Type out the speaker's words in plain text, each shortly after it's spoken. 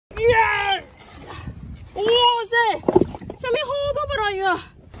大鱼啊！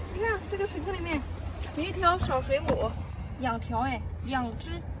你看这个水坑里面有一条小水母，2条哎，2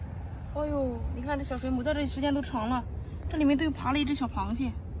只。哎呦，你看这小水母在这里时间都长了，这里面都爬了一只小螃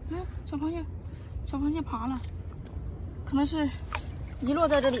蟹。嗯，小螃蟹爬了，可能是遗落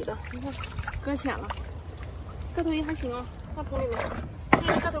在这里的。你看，搁浅了，个头也还行啊。那桶里面，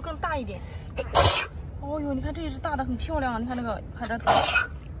这只个头更大一点。哦呦，你看这一只大的很漂亮啊！你看这个海蜇头，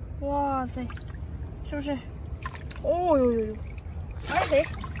哇塞，是不是？哦呦呦呦，哎谁？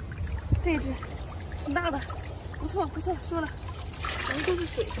这一只挺大的，不错不错，说了，全都是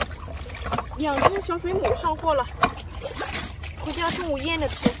水。2只小水母上货了，回家中午腌着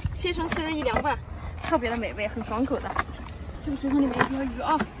吃，切成4仁1凉拌，特别的美味，很爽口的。这个水坑里面有条鱼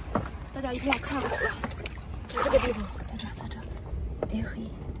啊，大家一定要看好了，在这个地方，在这，哎嘿，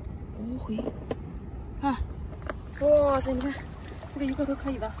无回，看，哇塞，你看这个鱼个头可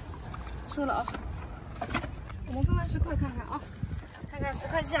以的，收了啊。我们翻翻10块看看啊，看看10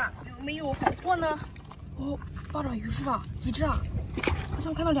块下有没有好货呢？哦，八爪鱼是吧？几只啊？好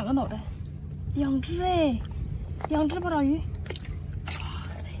像我看到2个脑袋，2只哎，2只八爪鱼，哇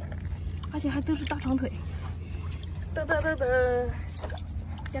塞，而且还都是大长腿，噔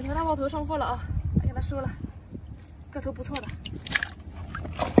，2条大炮头上货了啊，给它收了，个头不错的。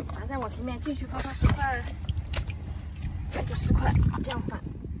咱再往前面继续翻翻10块，这个10块这样翻，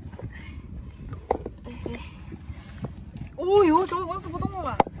哎，哦呦，怎么纹丝不动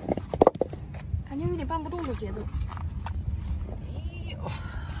了？感觉有点搬不动的节奏。哎呦，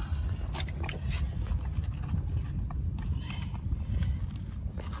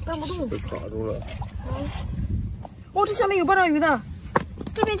搬不动，被卡住了。哦，这下面有八爪鱼的，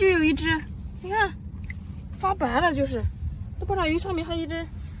这边就有一只，你看，发白了，就是这八爪鱼上面还有一只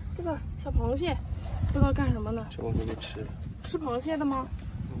这个小螃蟹，不知道干什么呢？这我给吃了。吃螃蟹的吗？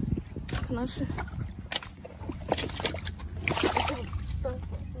可能是。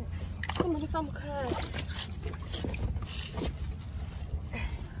根本就翻不开。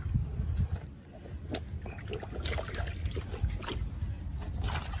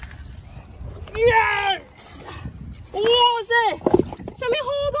Yes！ 哇塞，下面好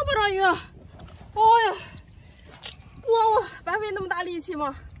多八爪鱼啊！哦呀，哇，白费那么大力气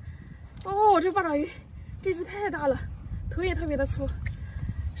吗？哦，这八爪鱼，这只太大了，头也特别的粗。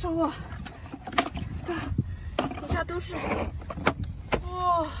上货，这底下都是。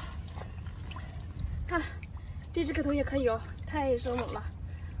哇！看，这只个头也可以哦，太生猛了，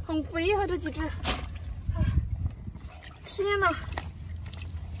很肥啊！这几只，天哪，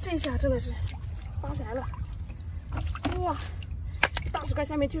这下真的是发财了！哇，大石块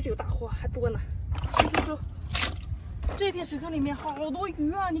下面就是有大货，还多呢。收，这片水坑里面好多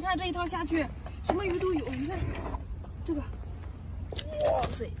鱼啊！你看这一趟下去，什么鱼都有。你看这个，哇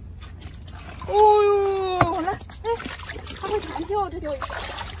塞！哦呦，来，哎，它会弹跳，这条鱼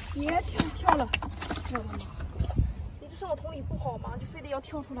别跳了。我的妈！你这上我桶里不好吗？就非得要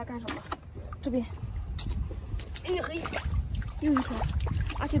跳出来干什么？这边，哎呀嘿，又一条，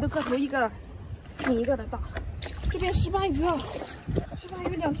而且都个头一个比一个的大。这边石斑鱼啊，石斑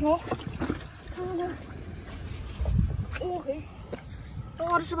鱼2条，看，哦嘿，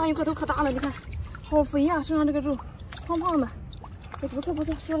哇，这石斑鱼个头可大了，你看，好肥呀、身上这个肉，胖胖的，哎，不错，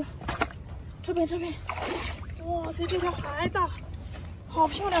收了。这边，哇塞，这条还大，好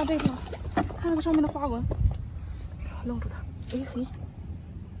漂亮这条。看这个上面的花纹，弄住它，哎嘿，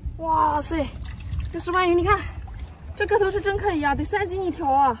哇塞，这石斑鱼你看，这个头是真可以啊，得3斤1条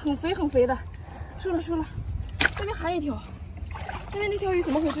啊，很肥的。收了，这边还有一条，这边那条鱼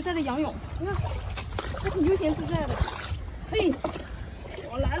怎么回事？在这仰泳，你看，它挺悠闲自在的。嘿，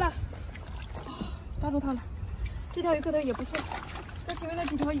我来了，抓住它了。这条鱼个头也不错，跟前面那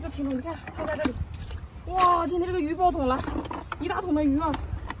几条一个品种，你看它在这里。哇，今天这个鱼爆桶了，1大桶的鱼啊！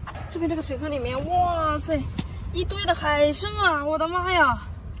这边这个水坑里面，哇塞，一堆的海参啊！我的妈呀，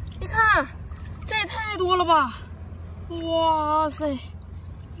你看，这也太多了吧！哇塞，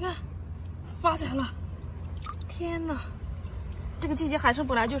你看，发财了！天哪，这个季节海参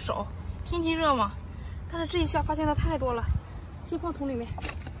本来就少，天气热嘛，但是这一下发现的太多了，先放桶里面，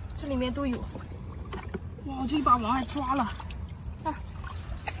这里面都有。哇，我就一把往外抓了，看，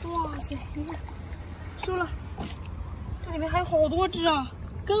哇塞，你看，收了，这里面还有好多只啊！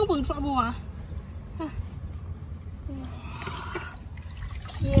根本抓不完，看，哇，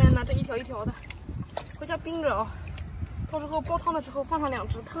天哪，这一条一条的，回家冰着啊，到时候煲汤的时候放上2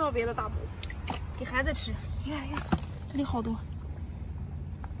只，特别的大补，给孩子吃。你看，这里好多，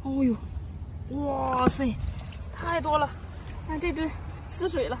哦呦，哇塞，太多了！看这只死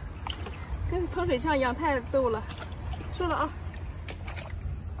水了，跟喷水枪一样，太逗了。收了啊，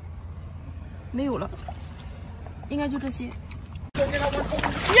没有了，应该就这些。呀！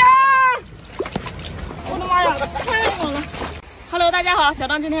我的妈呀，太猛了 ！Hello， 大家好，小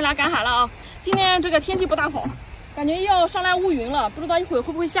张今天来赶海了啊！今天这个天气不大好，感觉要上来乌云了，不知道一会儿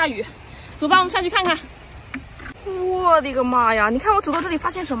会不会下雨。走吧，我们下去看看。我的个妈呀！你看我走到这里发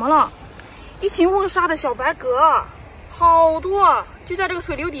现什么了？一群瓮沙的小白蛤，好多，就在这个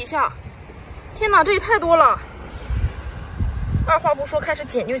水流底下。天哪，这也太多了！二话不说，开始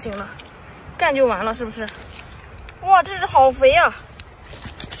捡就行了，干就完了，是不是？哇，这只好肥呀！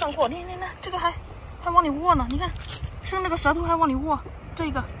上货，来，这个还往里握呢，你看，伸这个舌头还往里握。这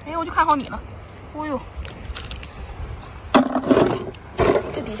个，哎，我就看好你了。哦呦，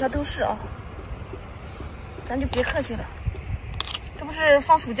这底下都是啊，咱就别客气了。这不是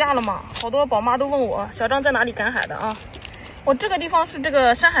放暑假了吗？好多宝妈都问我小张在哪里赶海的啊。我这个地方是这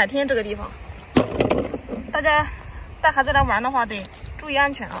个山海天这个地方，大家带孩子来玩的话得注意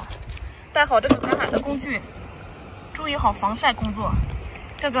安全啊，带好这个赶海的工具，注意好防晒工作。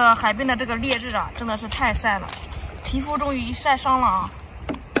这个海边的这个烈日啊，真的是太晒了，皮肤终于晒伤了啊！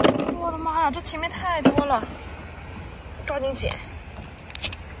我的妈呀，这前面太多了，抓紧捡，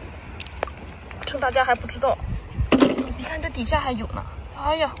趁大家还不知道。你看这底下还有呢，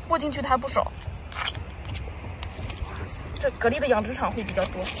哎呀，握进去的还不少。哇塞，这蛤蜊的养殖场会比较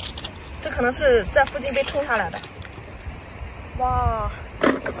多，这可能是在附近被冲下来的。哇，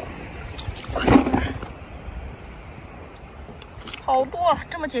好多啊！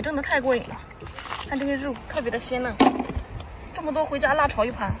这么捡真的太过瘾了，看这个肉特别的鲜嫩，这么多回家辣炒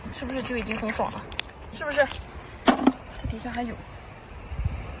一盘，是不是就已经很爽了？是不是？这底下还有，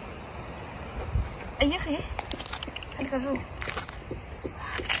哎呀嘿，看这个肉，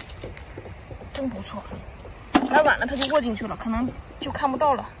真不错。来晚了它就握进去了，可能就看不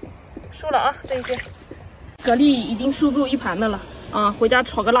到了。收了啊，这一些蛤蜊已经收够一盘的了啊，回家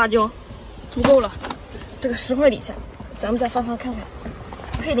炒个辣椒，足够了。这个石块底下，咱们再翻翻看看，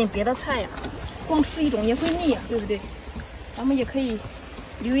配点别的菜呀。光吃一种也会腻呀，对不对？咱们也可以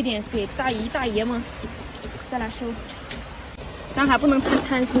留一点给大姨大爷们再来收。咱还不能太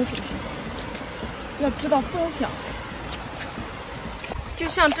贪心，是不是？要知道分享。就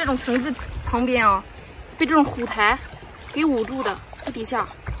像这种绳子旁边啊，被这种虎台给捂住的，这底下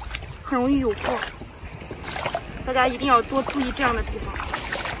很容易有货。大家一定要多注意这样的地方。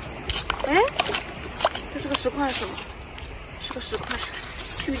哎，这是个石块是吗？是个石块，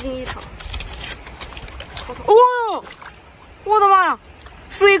虚惊一场。哦呦，我的妈呀，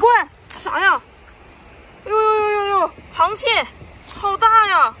水怪啥呀？呦，螃蟹，好大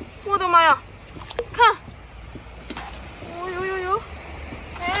呀！我的妈呀，看，哦呦，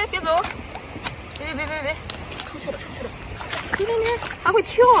哎，别走，别，出去了，你看，还会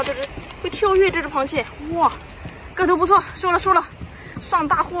跳，这只会跳跃，这只螃蟹，哇，个头不错，收了，上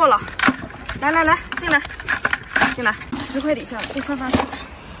大货了。来，进来，石块底下被翻。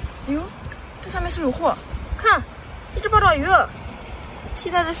哎呦，这下面是有货，看，一只八爪鱼，栖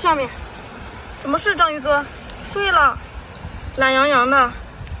在这下面。怎么是章鱼哥？睡了，懒洋洋的，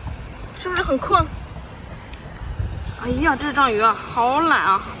是不是很困？哎呀，这是章鱼啊，好懒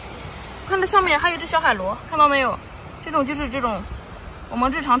啊！看这上面还有只小海螺，看到没有？这种就是这种我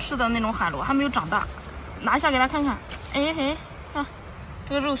们日常吃的那种海螺，还没有长大。拿下给他看看。哎嘿，看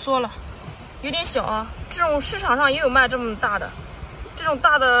这个肉缩了，有点小啊。这种市场上也有卖这么大的，这种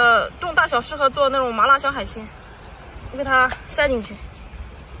大小适合做那种麻辣小海鲜。我给它塞进去。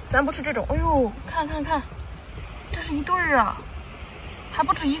咱不吃这种。哎呦，看，这是一对儿啊，还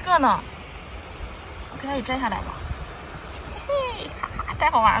不止一个呢。我给它也摘下来吧。嘿，太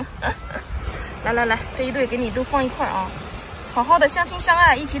好玩了。来，这一对给你都放一块啊。好好的相亲相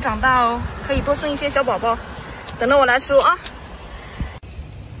爱，一起长大哦，可以多生一些小宝宝，等着我来收啊。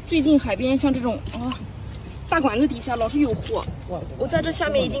最近海边像这种大管子底下老是有货，我在这下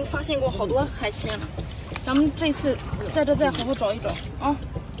面已经发现过好多海鲜了，咱们这次在这再好好找一找啊。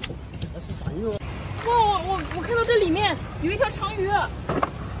哇，我看到这里面有一条长鱼，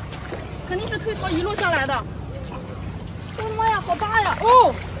肯定是退潮一路下来的。我的妈呀，好大呀！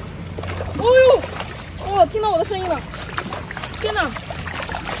哦呦，听到我的声音了。天哪！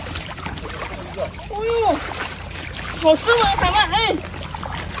哦呦，好斯文海鳗，哎！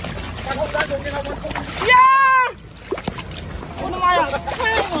呀！我的妈呀，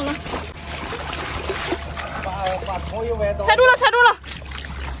太猛了！踩住了！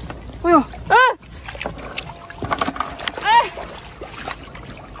哎呦，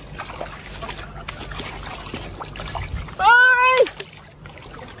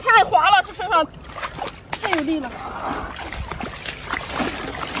太滑了，这身上太有力了。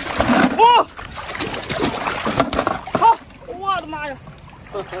哇！好，我的妈呀，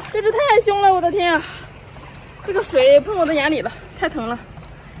这只太凶了，我的天啊！这个水喷我的眼里了，太疼了。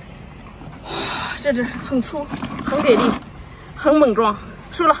哇，这只很粗，很给力，很猛壮，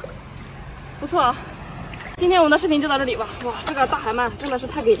收了，不错啊。今天我们的视频就到这里吧。哇，这个大海鳗真的是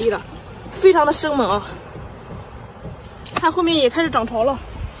太给力了，非常的生猛啊。看后面也开始涨潮了，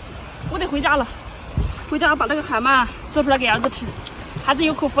我得回家了，回家把这个海鳗做出来给儿子吃，孩子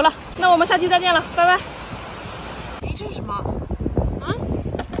有口福了。那我们下期再见了，拜拜。哎，这是什么？啊？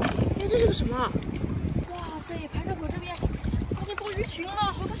哎，这是个什么？哇塞，排水口这边发现鲍鱼群了，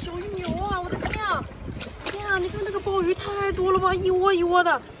好多小鱼苗啊！我的天啊！天啊，你看这个鲍鱼太多了吧，一窝一窝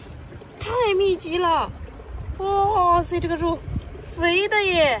的，太密集了。哇塞，这个肉肥的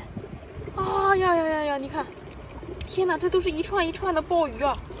耶！啊呀！你看，天哪，这都是一串一串的鲍鱼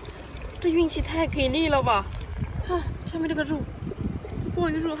啊！这运气太给力了吧！看下面这个肉，鲍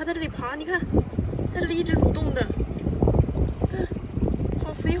鱼肉还在这里爬，你看，在这里一直蠕动着。看，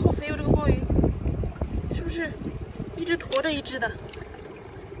好肥好肥哦，这个鲍鱼，是不是一只驮着一只的？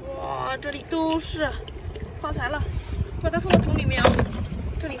哇，这里都是，发财了！把它放到桶里面啊，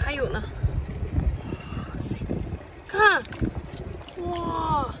这里还有呢。看，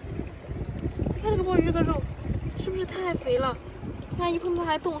哇！你看这个鲍鱼这个肉，是不是太肥了？你看一碰它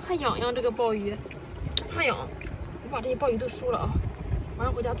还动，还痒痒。这个鲍鱼，怕痒。我把这些鲍鱼都收了啊，晚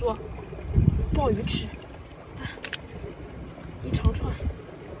上回家做鲍鱼吃。看，一长串，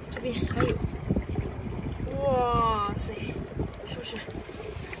这边还有。哇塞，是不是？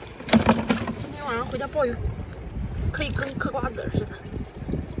今天晚上回家鲍鱼可以跟嗑瓜子似的。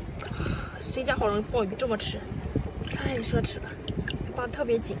谁家好人鲍鱼这么吃？太奢侈了，扒得特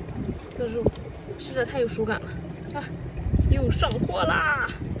别紧，这个肉吃着太有手感了。啊，又上货啦！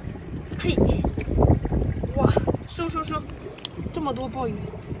嘿，哇，收！这么多鲍鱼，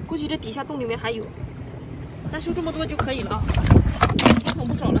估计这底下洞里面还有，咱收这么多就可以了啊，一桶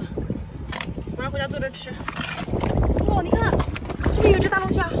不少了。晚上回家做着吃。哇，你看，这边有只大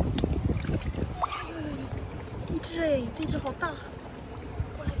龙虾，哇哟，一只哎，这只好大，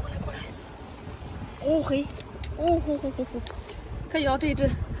过来。哦嘿。哦吼，可以啊，这一只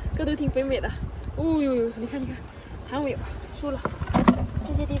个都挺肥美的。哦呦，你看，弹尾巴，收了。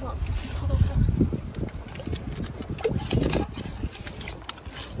这些地方好好看。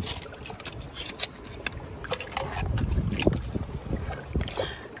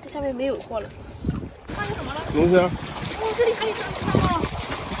这下面没有货了。发现什么了？龙虾。哦，这里还有一只吗？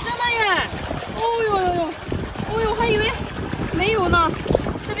真的耶！哦呦，还以为没有呢。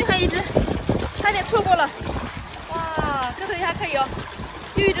这边还有一只，差点错过了。哇，个头也还可以哦，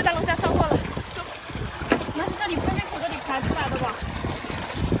又一只大龙虾上货了，收。那是这里排水口这里排出来的吧？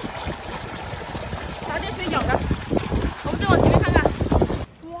把这水养着，我们再往前面看看。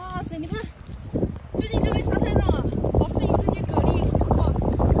哇塞，你看，最近这边沙滩上啊，老是有这些蛤蜊货，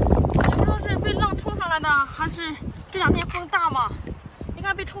也不知道是被浪冲上来的，还是这两天风大嘛。你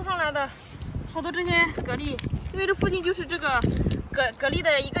看被冲上来的，好多这些蛤蜊，因为这附近就是这个蛤蜊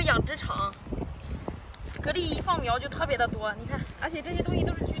的一个养殖场。蛤蜊一放苗就特别的多，你看，而且这些东西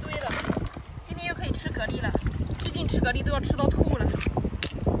都是聚堆的。今天又可以吃蛤蜊了，最近吃蛤蜊都要吃到吐了，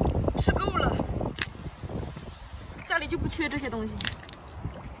吃够了，家里就不缺这些东西。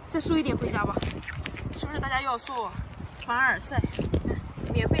再收一点回家吧，是不是大家要做凡尔赛？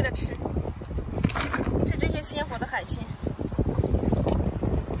免费的吃，吃这些鲜活的海鲜。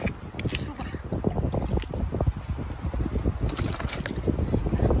收吧。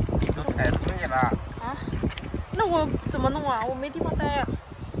都踩出去了。那我怎么弄啊？我没地方待啊。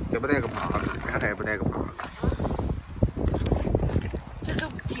也不带个耙子，干啥也不带个耙子。这都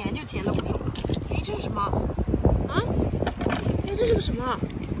捡就捡了不少了。哎，这是什么？啊？哎，这是个什么？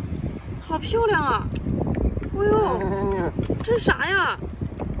好漂亮啊！哎呦，这是啥呀？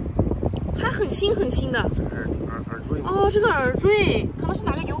还很新的。耳坠。哦，是个耳坠，可能是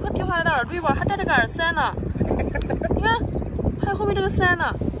哪个游客掉下来的耳坠吧，还带着个耳塞呢。你看，还有后面这个塞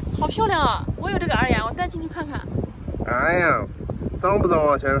呢，好漂亮啊！我有这个耳眼，我带进去看看。哎呀，脏不脏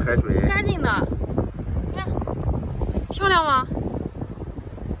啊？全是海水。干净的，你看，漂亮吗？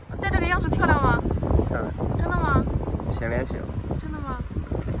戴这个样式漂亮吗？漂亮。真的吗？显脸型。真的吗？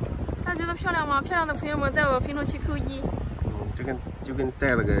大家觉得漂亮吗？漂亮的朋友们在我评论区扣1。就跟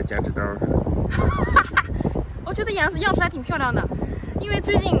带了个剪纸刀似的。我觉得样式还挺漂亮的，因为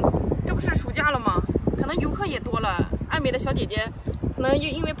最近这不是暑假了吗？可能游客也多了，爱美的小姐姐可能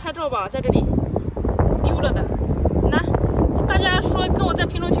因为拍照吧，在这里丢了的。那大家说跟我在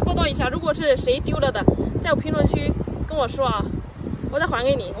评论区报道一下，如果是谁丢了的，在我评论区跟我说啊，我再还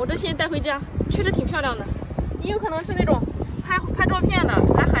给你。我这现在带回家，确实挺漂亮的，也有可能是那种拍照片的，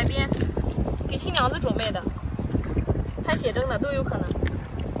来海边给新娘子准备的，拍写真的都有可能。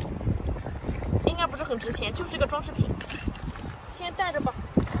应该该不是很值钱，就是一个装饰品，先带着吧。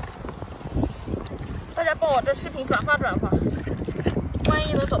大家帮我这视频转发转发，万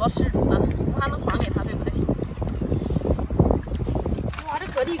一能找到失主呢，我还能还给他，对不对？哇，这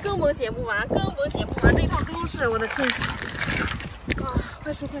蛤蜊根本捡不完，根本捡不完，这一趟都是，我的天！啊，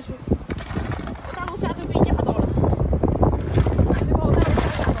快收快收！我大龙虾都被压到了，别把我大龙虾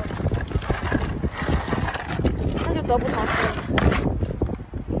压到了，那就得不偿失了。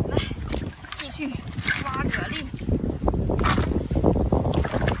来，继续抓蛤蜊。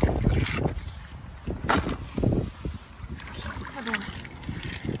太重了。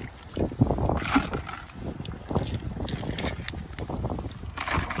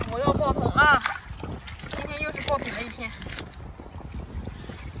我要爆桶啊！今天又是爆品的一天。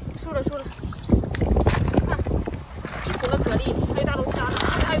收了收了，看，一桶的蛤蜊，还有大龙虾，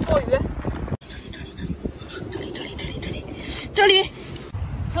还有鲍鱼。这里。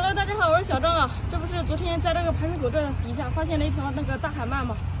Hello， 大家好，我是小张啊。这不是昨天在这个排水口这底下发现了一条那个大海鳗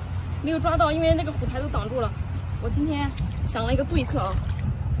吗？没有抓到，因为那个虎台都挡住了。我今天想了一个对策啊，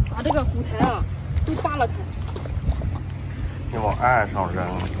把这个虎台啊都扒了开。你往岸上扔。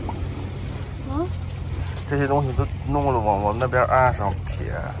啊？这些东西都弄了，往那边岸上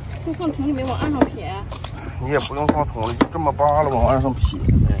撇。就放桶里面往岸上撇。你也不用放桶里，就这么扒了往岸上撇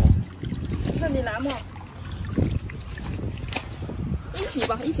呗。那你来吗？一起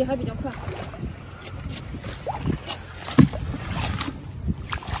吧，一起还比较快。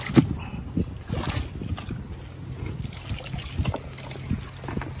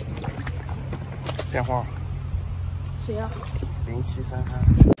电话。谁呀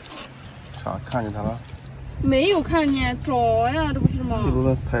？0733。啥？看见他了？没有看见，找呀，这不是吗？你都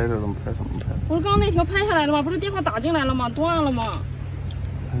在拍着，怎么拍什么拍？我说刚刚那条拍下来了吗？不是电话打进来了吗？断了吗？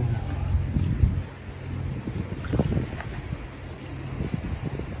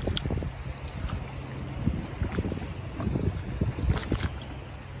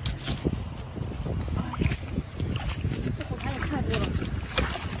这虎台也太多了，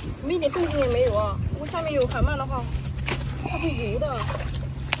我们一点动静也没有啊！如果下面有海鳗的话，它会游的。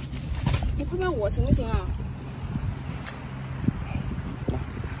你拍拍我行不行啊？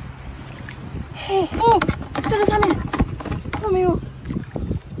哦哦，在这下面，看到没有？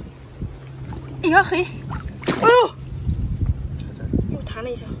哎呀嘿，哎呦，又弹了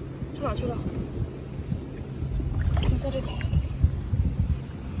一下，上哪去了？就在这里，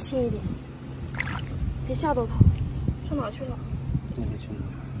轻一点，别吓到它。上哪去了？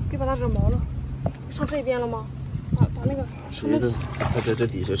别把它惹毛了。上这边了吗？把那个。谁的？他在这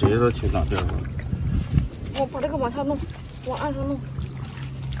底下，谁知道去哪边了？我把这个往下弄，往岸上弄。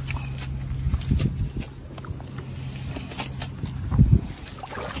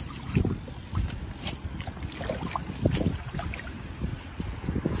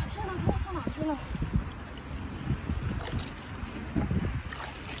天哪，它上哪去了？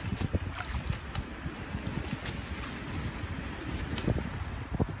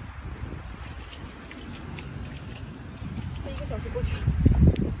再1个小时过去。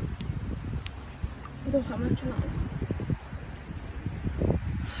这个海鳗去哪了？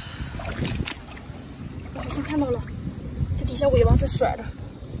我好像看到了，这底下尾巴在甩着，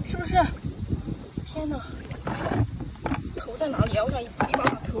是不是？天哪，头在哪里啊？我想一把把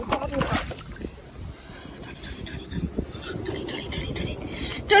头抓住它。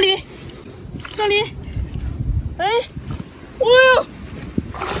这里，哎，哦呦，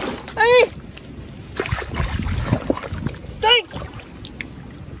哎，对。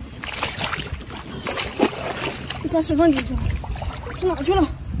钻石缝进去了，这哪去了？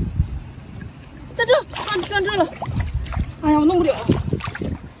在这，钻这了。哎呀，我弄不了，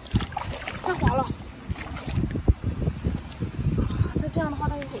太滑了。再这样的话，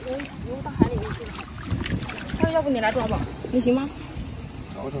它容易游到海里面去了。那要不你来抓吧，你行吗？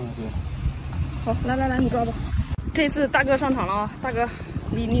找找去。好，来，你抓吧。这次大哥上场了啊，大哥，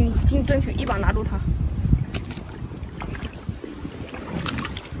你尽争取一把拿住它。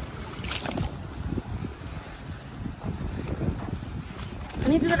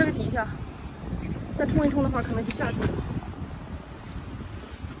肯定就在这个底下，再冲一冲的话，可能就下去了。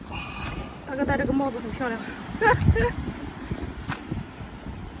大哥戴这个帽子很漂亮。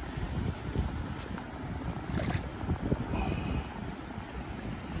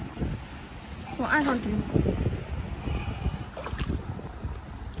往岸上举。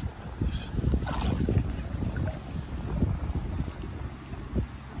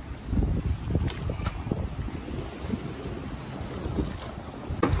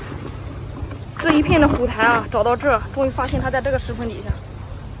这一片的虎台啊，找到这儿，终于发现它在这个石缝底下，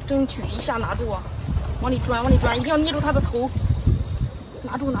争取一下拿住啊！往里钻，一定要捏住它的头，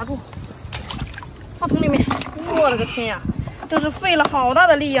拿住！放桶里面。我的个天呀，这是费了好大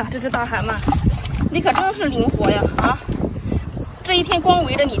的力呀！这只大海鳗，你可真是灵活呀！啊，这一天光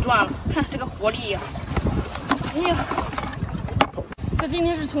围着你转了，看这个活力呀！哎呀，这今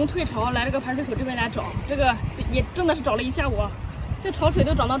天是从退潮来这个排水口这边来找，这个也真的是找了一下午啊。这潮水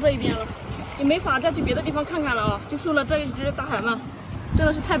都涨到这一边了，也没法再去别的地方看看了啊！就收了这一只大海鳗，真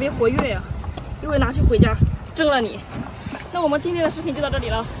的是特别活跃呀！一会拿去回家蒸了你。那我们今天的视频就到这里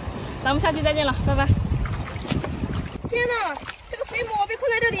了，咱们下期再见了，拜拜。天哪，这个水母被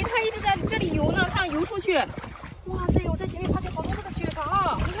困在这里，它一直在这里游呢，它想游出去。哇塞，我在前面发现好多这个雪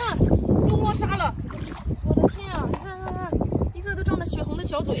蛤，你看都摸沙了。我的天啊，你看看看，一个都张着血红的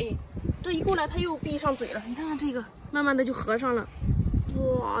小嘴，这一过来它又闭上嘴了。你看看这个，慢慢的就合上了。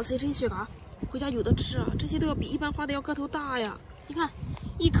哇塞，这些雪蛤回家有的吃啊，这些都要比一般花的要个头大呀。你看，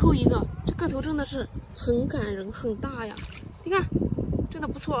一抠一个，这个头真的是很感人，很大呀。你看，真的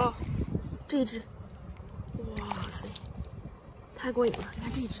不错啊，这一只。哇塞，太过瘾了！你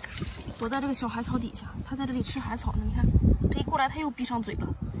看这一只躲在这个小海草底下，它在这里吃海草呢。你看，这一过来它又闭上嘴了。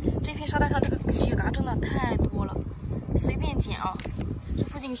这片沙滩上这个雪蛤真的太多了，随便捡啊。这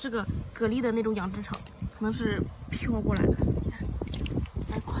附近是个蛤蜊的那种养殖场，可能是飘过来的。你看，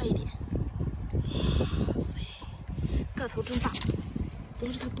再快一点。哇塞，个头真大，主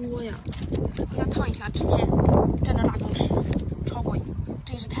要是它多呀。回家烫一下，直接蘸着辣椒吃，超过瘾。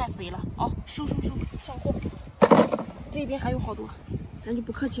这只太肥了，哦，收，上货。这边还有好多，咱就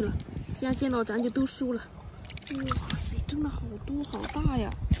不客气了，既然见到咱就都收了。哇塞，真的好多好大呀，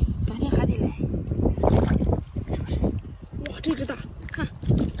改天还得来，是不是？哇，这只大，看，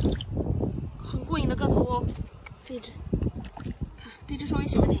很过瘾的个头哦。这只，看这只稍微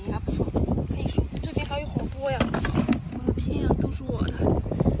小一点也还不错，可以收。这边还有好多呀，我的天呀，都是我的，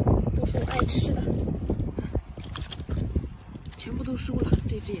都是我爱吃的，全部都收了。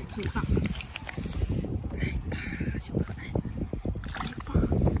这只也挺大。小可爱，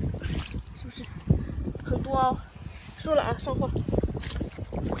是不是很多哦？收了啊，上货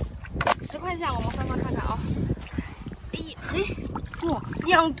，10块钱，我们翻翻看看啊。哎嘿，哇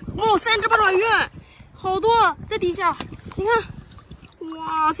，3只八爪鱼，好多在底下，你看，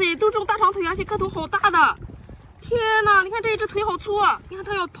哇塞，都这种大长腿，而且个头好大的，天哪！你看这一只腿好粗啊，你看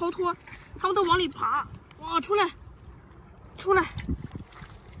它要逃脱，它们都往里爬，哇，出来，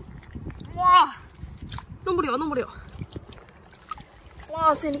哇！弄不了！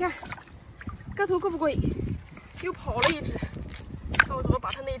哇塞，你看，个头过不过瘾？又跑了一只，看我怎么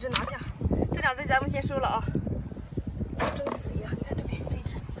把它那一只拿下。这2只咱们先收了啊！真肥呀！你看这边这一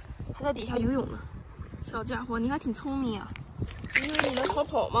只，还在底下游泳呢。小家伙，你还挺聪明呀！你以为你能逃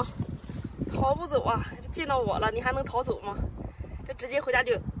跑吗？逃不走啊！见到我了，你还能逃走吗？这直接回家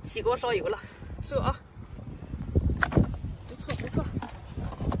就起锅烧油了。收啊！不错，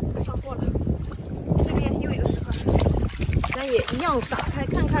上货了。这边又有一个10块，咱也一样打开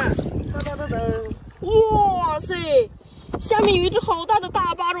看看。噔，哇塞，下面有一只好大的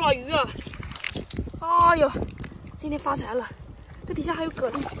大八爪鱼啊！哎呦，今天发财了！这底下还有蛤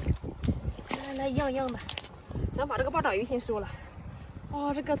蜊，来，一样的，咱把这个八爪鱼先收了。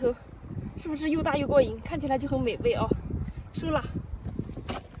哇，这个头是不是又大又过瘾？看起来就很美味啊！收了。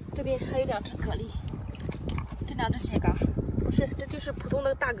这边还有2只蛤蜊，这2只蟹蛤，不是，这就是普通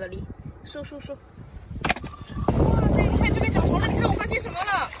的大蛤蜊。收。哇塞，你看这边涨潮了，你看我发现什么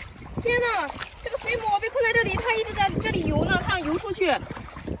了？天哪，这个水母被困在这里，它一直在这里游呢，它想游出去。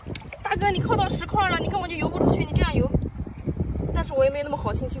大哥，你靠到石块了，你根本就游不出去，你这样游。但是我也没那么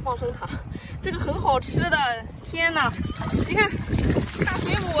好心去放生它，这个很好吃的。天哪，你看大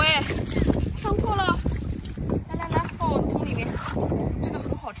水母哎，上货了，来，放我的桶里面，这个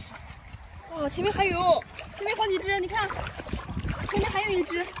很好吃。哇，前面还有，前面好几只，你看，前面还有一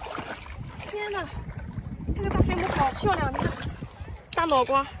只。天哪，这个大水母好漂亮，你看，大脑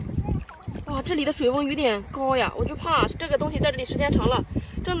瓜。哇，这里的水温有点高呀，我就怕这个东西在这里时间长了，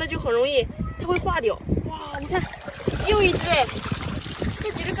真的就很容易它会化掉。哇，你看，又一只哎，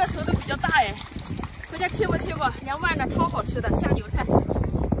这几只个头都比较大哎，回家切过凉拌着，超好吃的，下酒菜。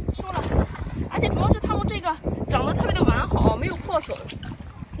收了，而且主要是它们这个长得特别的完好，没有破损。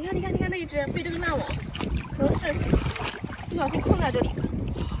你看那一只被这个烂网，可能是不小心困在这里的。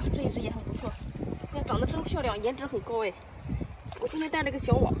哇，这一只也很不错，你看长得真漂亮，颜值很高哎。我今天带了个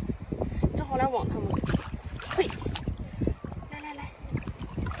小网，正好来网它们。嘿，来，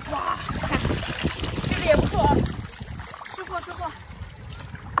哇，看这个也不错啊，收获。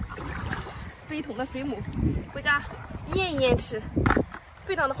这一桶的水母，回家腌一腌吃，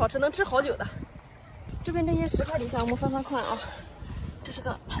非常的好吃，能吃好久的。这边这些石块底下，我们翻看啊，这是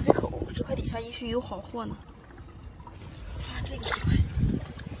个排水口，石块底下也许有好货呢。看这个石块，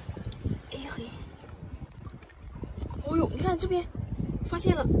哎嘿，看这边，发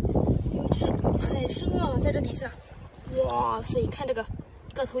现了有一只海参啊，在这底下。哇塞，看这个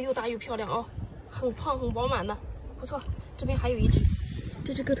个头又大又漂亮哦，很胖很饱满的，不错。这边还有一只，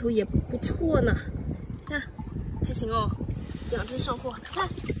这只个头也不错呢，看还行哦，2只上货。看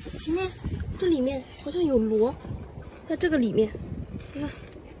前面这里面好像有螺，在这个里面，你看，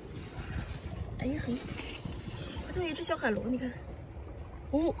哎呀嘿，好像有一只小海螺，你看，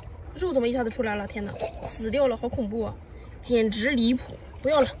哦，肉怎么一下子出来了？天哪，死掉了，好恐怖啊，简直离谱！不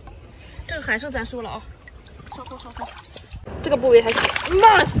要了，这个海参咱收了啊，上货。这个部位还行，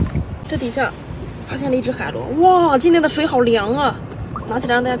慢。这底下发现了一只海螺，哇，今天的水好凉啊！拿起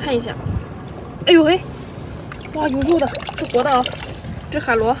来让大家看一下。哎呦嘿，哇，有肉的，是活的啊！这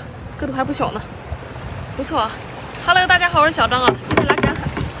海螺个头还不小呢，不错啊。Hello， 大家好，我是小张啊，今天来赶海。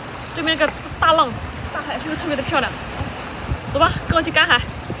这边这个大浪、大海是不是特别的漂亮？走吧，跟我去赶海，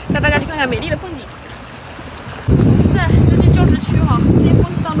带大家去看看美丽的风景。在这些礁石区哈，这些波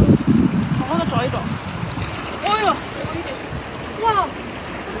斯当中，好好的找一找。哎呦，我有点水！哇，我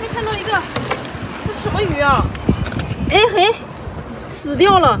这边看到一个，这是什么鱼啊？哎嘿，死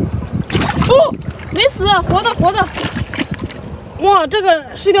掉了！哦，没死，活的。哇，这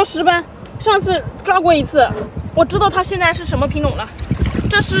个是一条石斑，上次抓过一次，我知道它现在是什么品种了。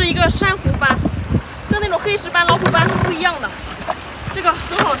这是一个珊瑚斑，跟那种黑石斑、老虎斑是不一样的。这个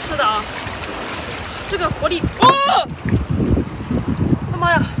很好吃的啊，这个活力哦！我的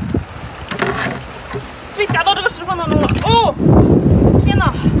妈呀，被夹到这个石缝当中了哦！天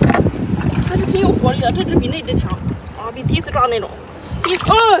哪，还是挺有活力的，这只比那只强啊，比第一次抓的那种。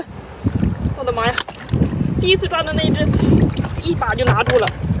我的妈呀，第一次抓的那只一把就拿住了，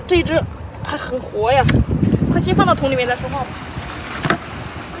这一只还很活呀！快先放到桶里面再说话吧。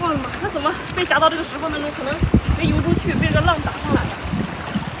我的妈，那怎么被夹到这个石缝当中？可能没游出去，被这个浪打上来了。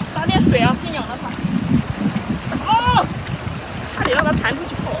打点水啊，先养了它。哦，差点让它弹出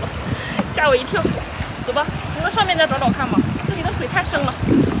去跑了，吓我一跳。走吧，从这上面再找找看吧。这里的水太深了，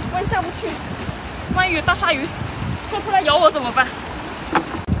万一下不去，万一有大鲨鱼冲出来咬我怎么办？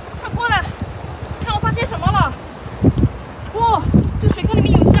快过来，看我发现什么了！哇，这水坑里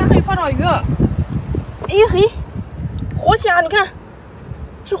面有虾，还有八爪鱼。哎嘿，活虾，你看，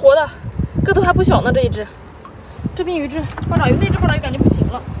是活的，个头还不小呢。这一只，这边有一只八爪鱼，那只八爪鱼感觉不行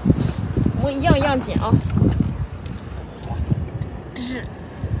了。我们一样一样捡啊。这是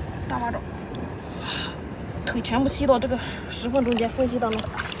大八爪，腿全部吸到这个石缝中间，缝隙当中。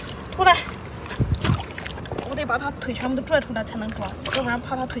出来，我得把它腿全部都拽出来才能抓，要不然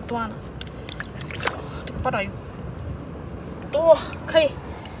怕它腿断了。这个八爪鱼，哦，可以，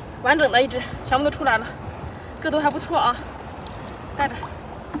完整的一只，全部都出来了，个头还不错啊。带着，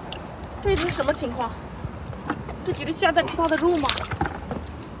这只是什么情况？这几只虾在吃它的肉吗？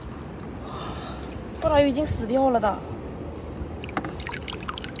八爪鱼已经死掉了的，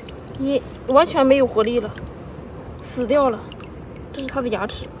也完全没有活力了，死掉了。这是它的牙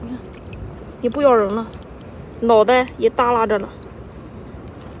齿，你看，也不咬人了，脑袋也耷拉着了，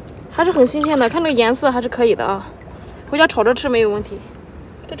还是很新鲜的。看这个颜色还是可以的啊，回家炒着吃没有问题。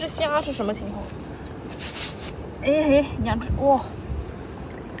这只虾是什么情况？哎嘿，2只，哇！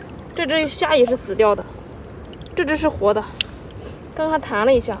这只虾也是死掉的，这只是活的，刚刚弹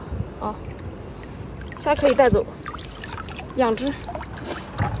了一下啊。虾可以带走，2只，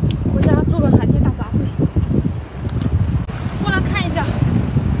回家做个海鲜大杂烩。过来看一下，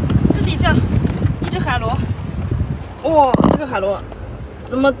这底下一只海螺，哇，这个海螺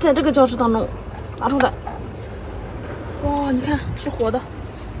怎么在这个礁石当中拿出来？哇，你看是活的，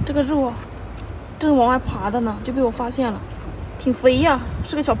这个肉啊正往外爬的呢，就被我发现了，挺肥呀，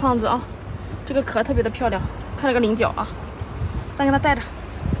是个小胖子啊。这个壳特别的漂亮，看这个鳞角啊，再给它带着。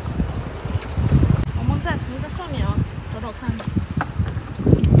再从这上面啊找找看吧。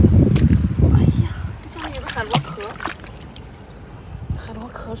哎呀，这下面有个海螺壳，海螺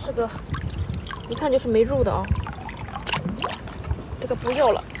壳是个，一看就是没肉的啊。这个不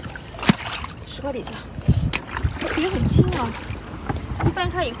要了，石块底下，这皮很轻啊，一掰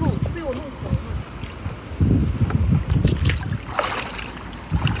开以后就被我弄红了。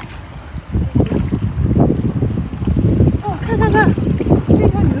哦，看，这边一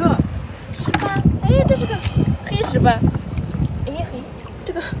条鱼。石斑，哎，这是个黑石斑，哎嘿，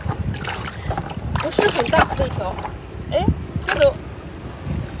这个不是很大这一条，哎，这都，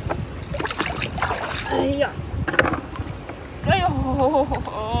哎呀，哎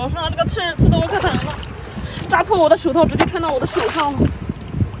呦，身上这个刺刺的我可疼了，扎破我的手套，直接穿到我的手上了。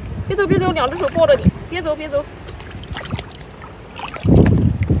别走，2只手抱着你，别走，回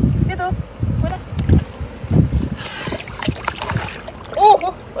来。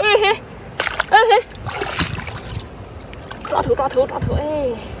哦，哎嘿。头，抓头，抓头！哎，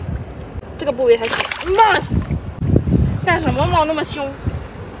这个部位还行。慢，干什么嘛？那么凶！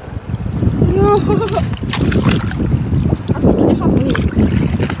哟，把头直接上桶里。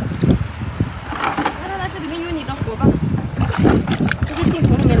来，这里面有你的伙伴，直接进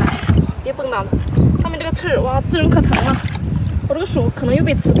桶里面来，别蹦跶了。上面这个刺儿，哇，滋人可疼了。我这个手可能又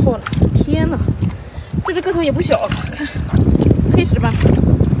被刺破了。天哪，这只个头也不小啊！看，黑石斑，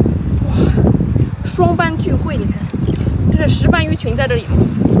哇，双斑聚会，你看。 这是石斑鱼群在这里，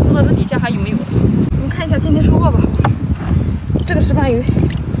不知道这底下还有没有。我们看一下今天收获吧。这个石斑鱼，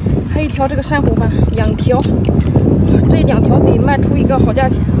还有一条这个珊瑚斑，2条，这2条得卖出一个好价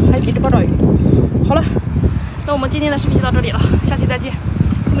钱，还有几只八爪鱼。好了，那我们今天的视频就到这里了，下期再见。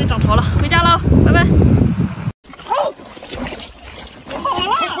后面涨潮了，回家喽，拜拜。好，我好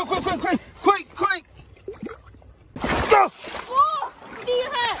了，快，走！哇，厉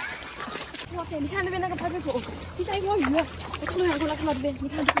害！哇塞，你看那边那个排水口，底下一条鱼，我冲上过来看到这边，你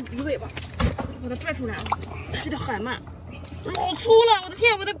看这个鱼尾巴，我把它拽出来了，这条海鳗，老粗了，我的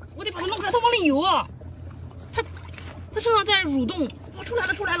天，我得把它弄出来，它往里游啊，它身上在蠕动，哇，出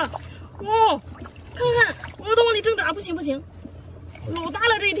来了，哇，看，我都往里挣扎，不行，老大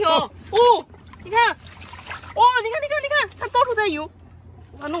了这一条，哦，你看，哇，你看，它到处在游，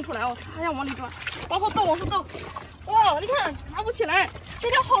我把它弄出来哦，它还要往里转，往后倒，哇，你看拿不起来，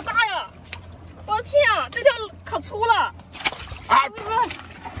这条好大呀！ 我的天啊，这条可粗了！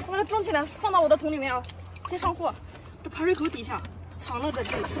我把它装起来，放到我的桶里面啊。先上货，这排水口底下藏了这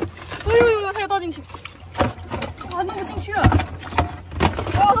只。哎呦，它要倒进去，哇，弄不进去。哇，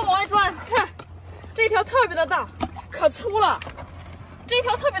它往外钻，看这条特别的大，可粗了。这一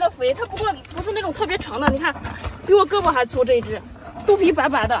条特别的肥，它不过不是那种特别长的，你看，比我胳膊还粗。这一只肚皮白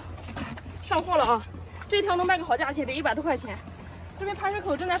白的，上货了啊！这条能卖个好价钱，得100多块钱。这边排水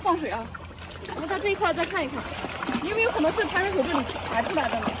口正在放水啊。 我们在这一块再看一看，有没有可能是排水口这里排出来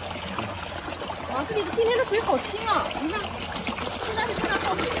的呢？啊，这里今天的水好清啊！你看，现在是正在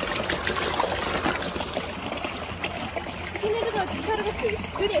放水。今天这个底下这个水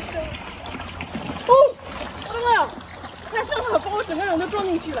有点深。哦，我的妈呀！太深了，把我整个人都撞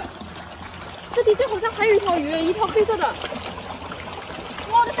进去了。这底下好像还有一条鱼，一条黑色的。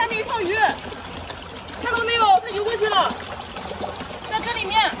哇，这下面有一条鱼，看到没有？它游过去了，在这里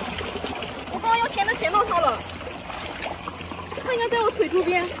面。 我刚刚用钳子钳到它了，它应该在我腿周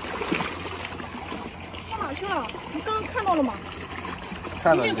边。上哪去了？你刚刚看到了吗？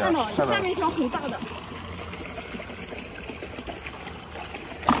看到没有看到，下面一条很大的。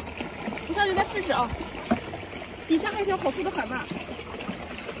我下去再试试啊。底下还有一条好粗的海鳗。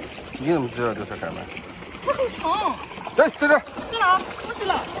你怎么知道这是海鳗？它很长。哎，在这儿。在哪？过去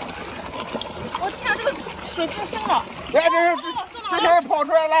了。我天啊，这个水太深了。哎，这条跑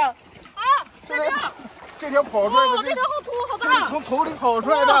出来了。 这条跑出来的，这条好粗，好大！这是从头里跑出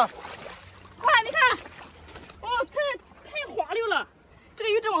来的。快，你看，哦，太滑溜了。这个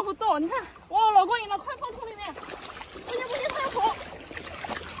鱼只往后倒，你看，哇，老过瘾了，快放桶里面！不行，它要跑！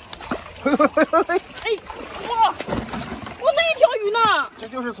哎，哇，我那一条鱼呢？这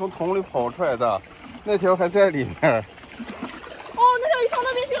就是从桶里跑出来的，那条还在里面。哦，那条鱼上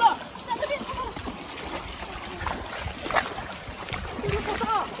那边去了，在这边。这个好大，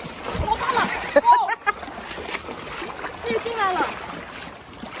好大了！哦。 又进来了！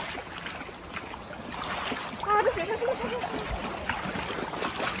啊，这水太深了，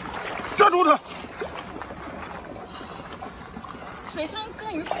抓住它！水深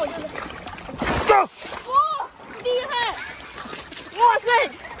跟鱼跟我就是。走！哇，厉害！哇塞！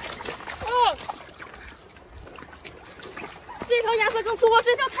哦，这条颜色更粗，哇，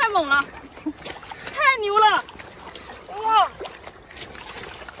这条太猛了，太牛了！哇！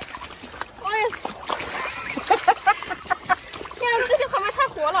哎呀！ 天啊，这条海鳗太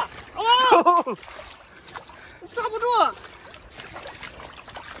活了！哇，抓不住！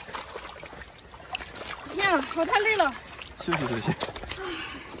天啊，我太累了。休息。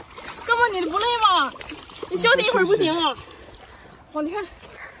哥们，你不累吗？你休息一会儿不行啊！哇，你看，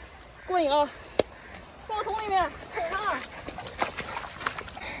过瘾啊！放我桶里面，桶上。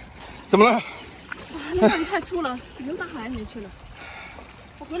怎么了？啊，那条鱼太粗了，游大海里面去了。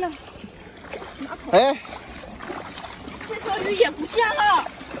我回来拿桶。哎。 这条鱼也不见了，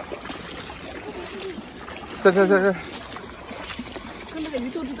这，跟那个鱼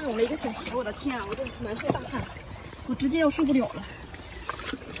斗智斗勇了1个小时，我的天啊，我这满身大汗，我直接要受不了了。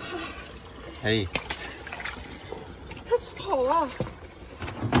哎，它跑啊！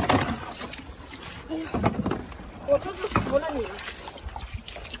哎呀，我真是服了你了。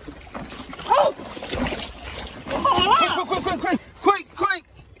好，我好了！快！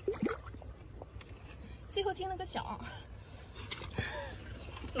最后听了个响。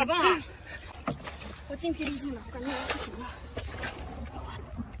怎么办啊？我筋疲力尽了，我感觉我不行了。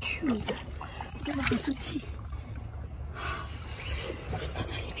去你的！真的很生气。它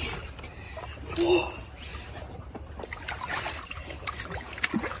在里面。哦。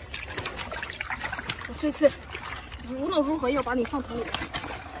我这次无论如何要把你放桶里来。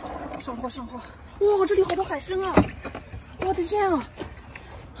上货上货！哇，这里好多海参啊！我的天啊！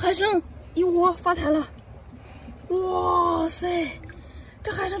海参一窝发财了！哇塞，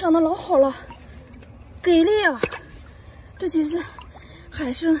这海参长得老好了，给力啊！这几次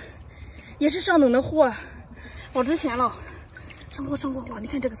海参也是上等的货啊，老值钱了。上货上货！哇，你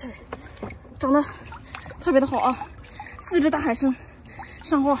看这个刺儿，长得特别的好啊！4只大海参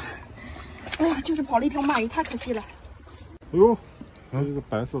上货，哎呀，就是跑了一条蚂蚁，太可惜了。哎呦，还有一个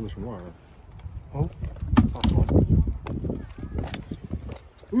白色的什么玩意儿？哦，大长。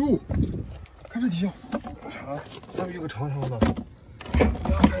哎呦，看这底下长，还有一个长长的。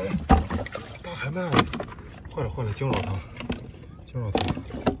大海鳗，坏了坏了，惊着它，惊着它。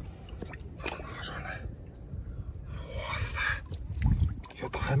拿上来，哇塞，小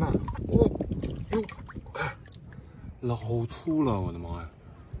大海鳗，哦，哟，看，老粗了，我的妈呀！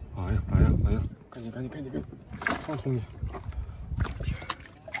哎呀哎呀哎呀，赶紧放桶里。天，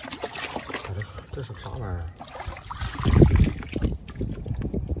这是个啥玩意儿？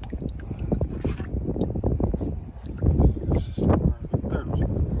带出去，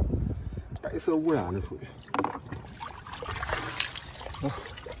白色污染的属于。啊，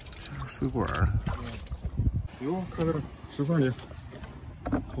这是水管儿。哟，看这个吃饭去，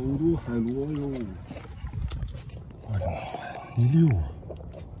偷渡海螺哟！我的妈呀，一溜啊！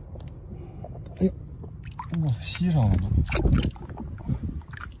哎，哇，吸上了都。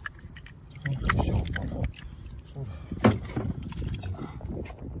小子，收着，紧看。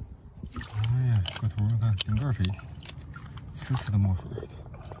哎呀，个头你看顶盖肥，呲呲的冒水的，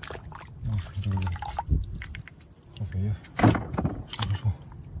冒水这个好肥呀！不错。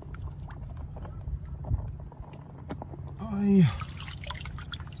哎呀，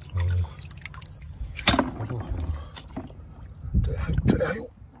哎呀，不错，这里还有，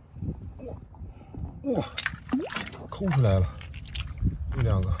哇，抠出来了。这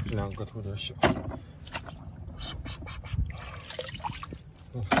两个个头有点小。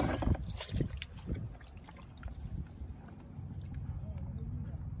哇塞！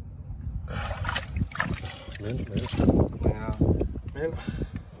没了。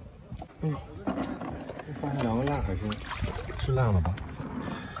哎呦，我发现2个烂海参，是烂了吧？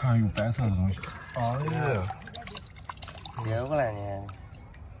看有白色的东西。哎呀，别过来呢。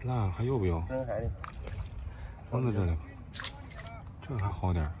烂还要不要？扔海里。扔在这里吧。这还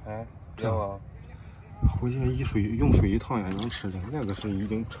好点儿。哎，要啊。回去用水一烫也能吃的，那个是已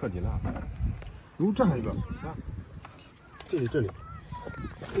经彻底烂了。哟，这还有一个，啊，这里，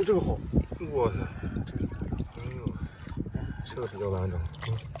哎，这个好，哇塞，哎呦，这个比较完整，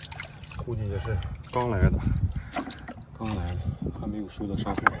估计也是刚来的，还没有收到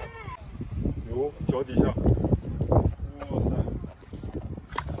沙块。哟，脚底下，哇塞，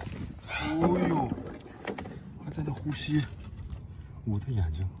哦呦，还在那呼吸，我的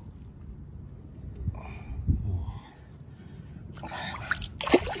眼睛。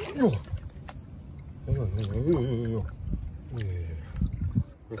哟，呦，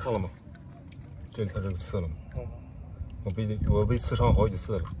你看了吗？它这个刺了吗？我被刺伤好几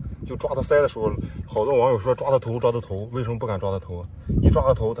次了。就抓它鳃的时候，好多网友说抓它头，为什么不敢抓它头啊？一抓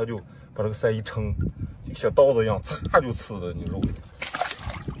它头，它就把这个鳃一撑，就像刀子一样，嚓就刺的你肉。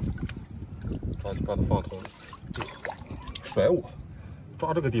把它放桶里，甩我，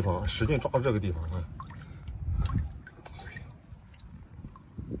抓这个地方，使劲抓这个地方，看。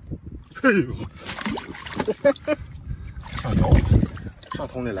哎呦，上脚了，上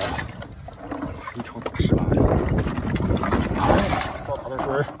桶里来了，一条大石烂，好大的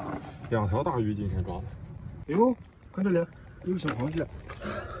水，2条大鱼今天抓的。哎呦，看这里有个小螃蟹，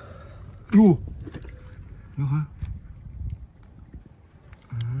哟，你看，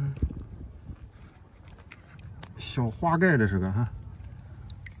小花盖的是个哈，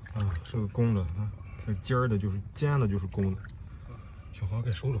是个公的啊，这尖的就是公的，小花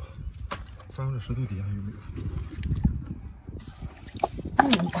盖收着吧。翻这石头底下有没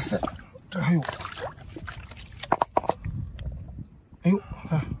有？哇塞，这还有！哎呦，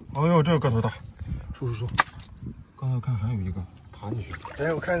看，哎呦，这个个头大，收。刚才看还有一个爬进去。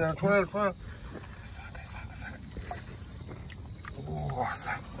哎，我看见出来了。哇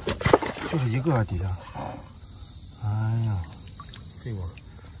塞，就是一个底下。哎呀，被我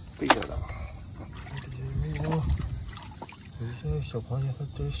背着了。底下没有。有些小螃蟹，它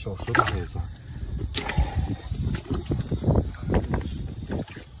这些小石头可以钻。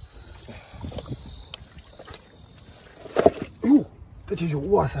继续，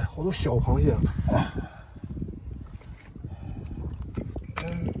哇塞，好多小螃蟹啊！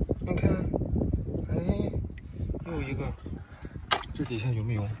你看，哎，又一个，这底下有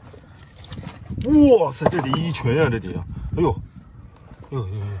没有？哇塞，这里一群啊，这底下，哎呦，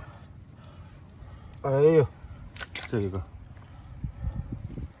哎呦，这个，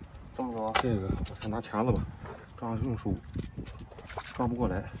这么多？这个，我先拿钳子吧，抓用手抓不过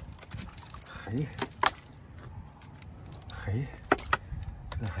来。嘿，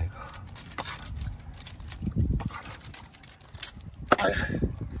这还有一个，哎呀，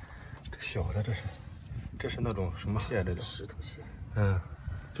这小的这是那种什么蟹？这叫石头蟹。嗯，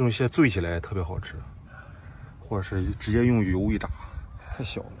这种蟹醉起来特别好吃，或者是直接用油一炸，太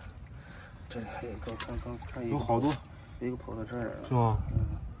小了。这里还有一个，看有好多，有一个跑到这儿了，是吗？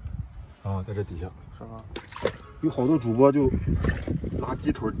嗯，啊，在这底下是吧？有好多主播就拿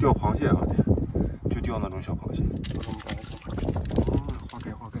鸡腿钓螃蟹啊，就钓那种小螃蟹。就这么大一个。哦，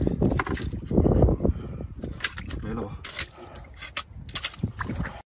花盖。